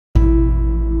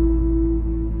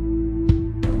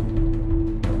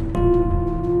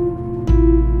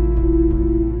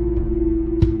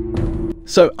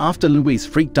So after Louis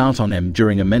freaked out on him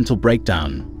during a mental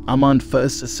breakdown, Armand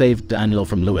first saved Daniel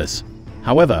from Louis.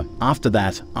 However, after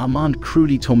that, Armand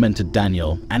cruelly tormented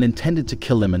Daniel and intended to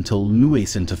kill him until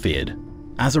Louis interfered.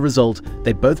 As a result,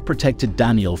 they both protected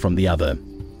Daniel from the other.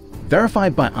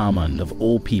 Verified by Armand of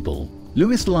all people,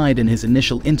 Louis lied in his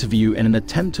initial interview in an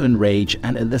attempt to enrage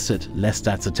and elicit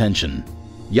Lestat's attention.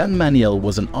 Young Manuel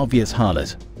was an obvious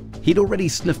harlot. He'd already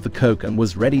sniffed the coke and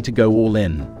was ready to go all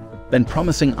in, then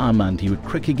promising Armand he would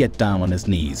quickly get down on his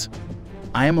knees.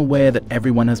 I am aware that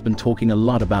everyone has been talking a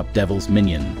lot about Devil's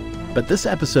Minion, but this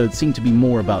episode seemed to be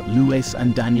more about Louis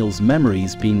and Daniel's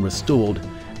memories being restored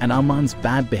and Armand's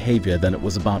bad behavior than it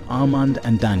was about Armand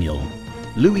and Daniel.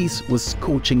 Louis was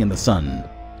scorching in the sun.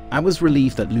 I was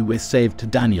relieved that Louis saved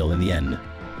Daniel in the end.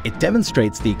 It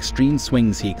demonstrates the extreme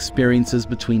swings he experiences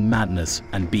between madness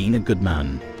and being a good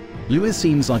man. Louis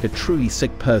seems like a truly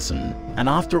sick person, and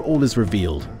after all is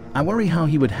revealed, I worry how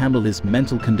he would handle his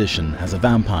mental condition as a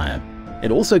vampire.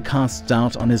 It also casts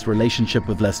doubt on his relationship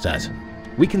with Lestat.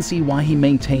 We can see why he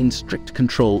maintained strict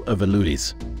control over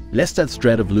Louis. Lestat's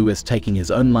dread of Louis taking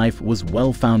his own life was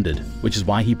well-founded, which is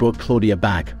why he brought Claudia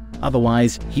back.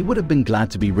 Otherwise, he would have been glad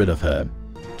to be rid of her.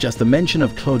 Just the mention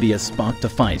of Claudia sparked a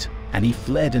fight, and he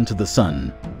fled into the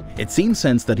sun. It seems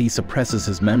sense that he suppresses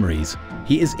his memories.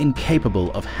 He is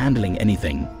incapable of handling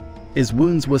anything. His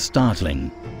wounds were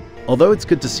startling. Although it's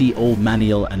good to see old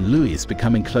Manuel and Louis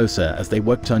becoming closer as they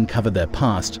work to uncover their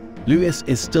past, Louis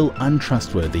is still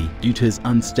untrustworthy due to his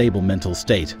unstable mental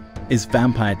state, his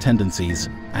vampire tendencies,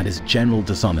 and his general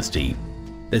dishonesty.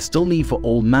 There's still need for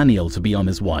old Manuel to be on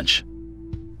his watch.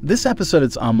 This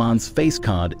episode's Armand's face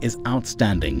card is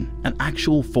outstanding, an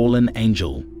actual fallen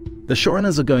angel. The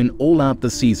showrunners are going all out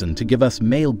this season to give us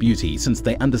male beauty since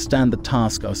they understand the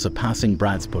task of surpassing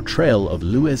Brad's portrayal of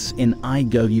Louis in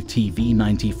IWTV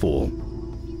 94.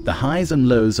 The highs and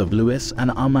lows of Louis and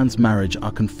Armand's marriage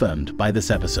are confirmed by this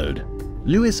episode.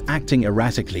 Louis acting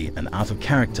erratically and out of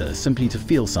character simply to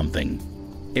feel something.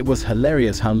 It was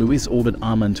hilarious how Louis ordered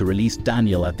Armand to release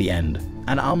Daniel at the end,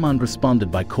 and Armand responded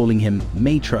by calling him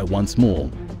Maitre once more.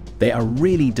 They are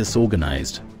really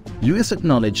disorganized. Louis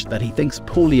acknowledged that he thinks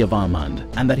poorly of Armand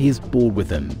and that he is bored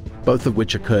with him, both of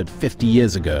which occurred 50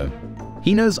 years ago.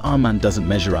 He knows Armand doesn't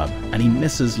measure up and he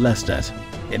misses Lestat.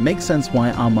 It makes sense why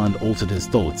Armand altered his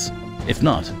thoughts. If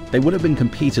not, they would have been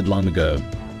completed long ago.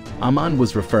 Armand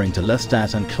was referring to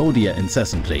Lestat and Claudia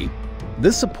incessantly.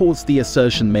 This supports the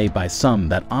assertion made by some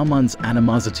that Armand's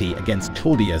animosity against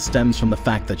Claudia stems from the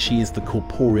fact that she is the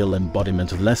corporeal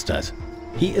embodiment of Lestat.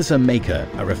 He is her maker,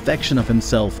 a reflection of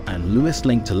himself, and Louis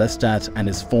linked to Lestat and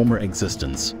his former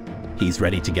existence. He's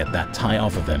ready to get that tie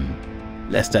off of him.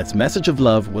 Lestat's message of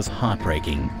love was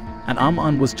heartbreaking, and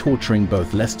Armand was torturing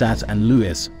both Lestat and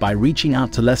Louis by reaching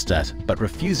out to Lestat but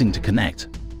refusing to connect.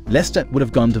 Lestat would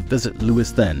have gone to visit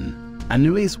Louis then, and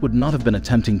Louis would not have been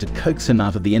attempting to coax him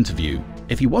out of the interview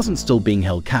if he wasn't still being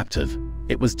held captive.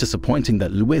 It was disappointing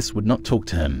that Louis would not talk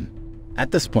to him.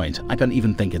 At this point, I don't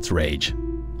even think it's rage.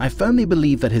 I firmly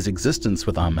believe that his existence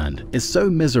with Armand is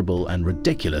so miserable and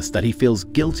ridiculous that he feels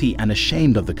guilty and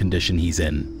ashamed of the condition he's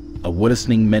in. A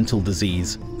worsening mental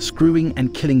disease, screwing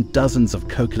and killing dozens of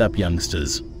coked-up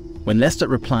youngsters. When Lestat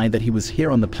replied that he was here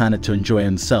on the planet to enjoy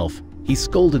himself, he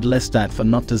scolded Lestat for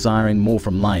not desiring more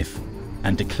from life,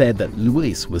 and declared that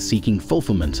Louis was seeking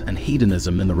fulfillment and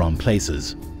hedonism in the wrong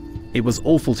places. It was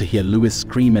awful to hear Louis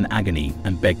scream in agony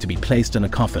and beg to be placed in a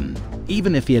coffin,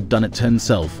 even if he had done it to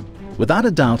himself. Without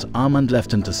a doubt, Armand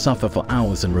left him to suffer for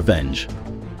hours in revenge.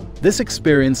 This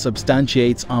experience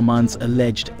substantiates Armand's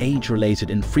alleged age-related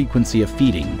infrequency of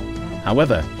feeding.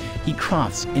 However, he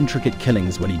crafts intricate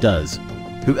killings when he does.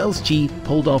 Who else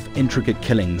pulled off intricate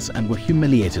killings and were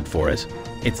humiliated for it?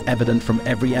 It's evident from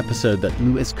every episode that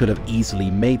Louis could have easily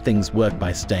made things work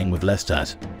by staying with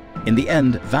Lestat. In the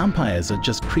end, vampires are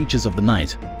just creatures of the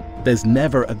night. There's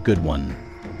never a good one.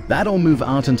 That or move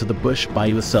out into the bush by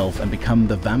yourself and become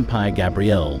the vampire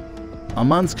Gabrielle.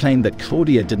 Armand's claim that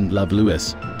Claudia didn't love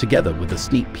Louis, together with a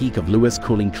sneak peek of Louis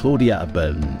calling Claudia a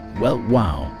burden, well,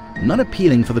 wow, not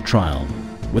appealing for the trial.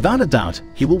 Without a doubt,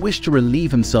 he will wish to relieve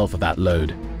himself of that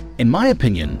load. In my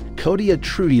opinion, Claudia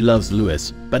truly loves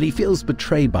Louis, but he feels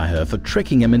betrayed by her for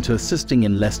tricking him into assisting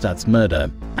in Lestat's murder,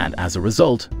 and as a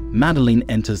result, Madeleine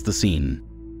enters the scene.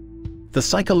 The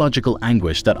psychological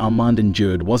anguish that Armand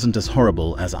endured wasn't as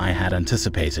horrible as I had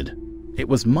anticipated. It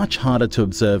was much harder to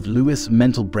observe Louis'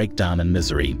 mental breakdown and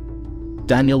misery.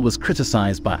 Daniel was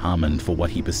criticized by Armand for what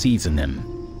he perceives in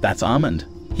him. That's Armand.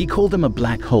 He called him a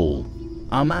black hole.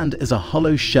 Armand is a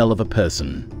hollow shell of a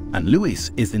person, and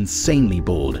Louis is insanely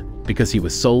bored because he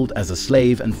was sold as a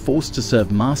slave and forced to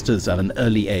serve masters at an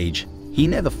early age. He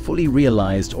never fully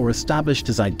realized or established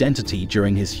his identity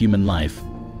during his human life,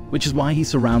 which is why he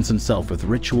surrounds himself with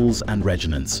rituals and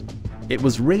regiments. It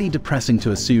was really depressing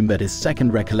to assume that his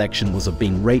second recollection was of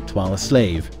being raped while a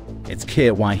slave. It's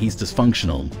clear why he's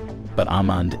dysfunctional, but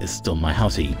Armand is still my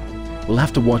hottie. We'll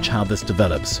have to watch how this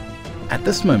develops. At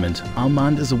this moment,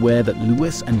 Armand is aware that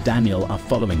Louis and Daniel are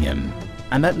following him,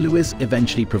 and that Louis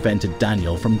eventually prevented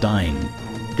Daniel from dying.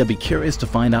 He'll be curious to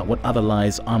find out what other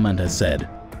lies Armand has said.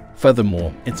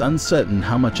 Furthermore, it's uncertain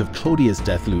how much of Claudia's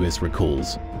death Louis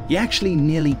recalls. He actually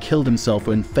nearly killed himself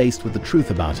when faced with the truth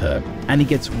about her, and he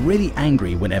gets really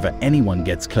angry whenever anyone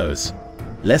gets close.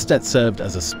 Lestat served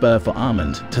as a spur for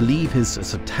Armand to leave his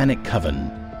satanic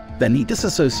coven. Then he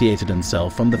disassociated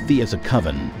himself from the theater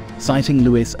coven, citing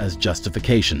Louis as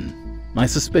justification. My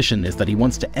suspicion is that he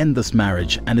wants to end this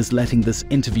marriage and is letting this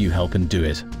interview help him do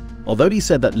it. Although he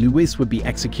said that Louis would be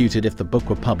executed if the book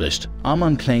were published,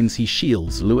 Armand claims he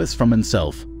shields Louis from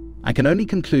himself. I can only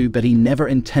conclude that he never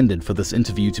intended for this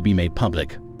interview to be made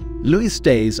public. Louis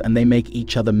stays and they make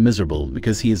each other miserable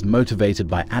because he is motivated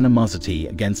by animosity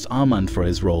against Armand for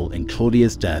his role in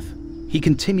Claudia's death. He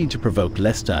continued to provoke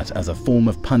Lestat as a form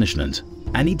of punishment,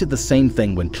 and he did the same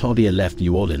thing when Claudia left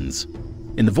New Orleans.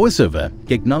 In the voiceover,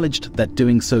 he acknowledged that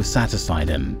doing so satisfied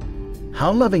him.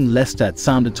 How loving Lestat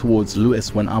sounded towards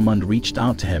Louis when Armand reached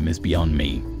out to him is beyond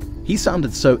me. He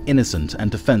sounded so innocent and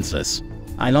defenseless.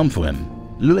 I long for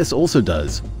him. Louis also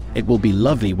does. It will be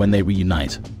lovely when they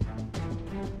reunite.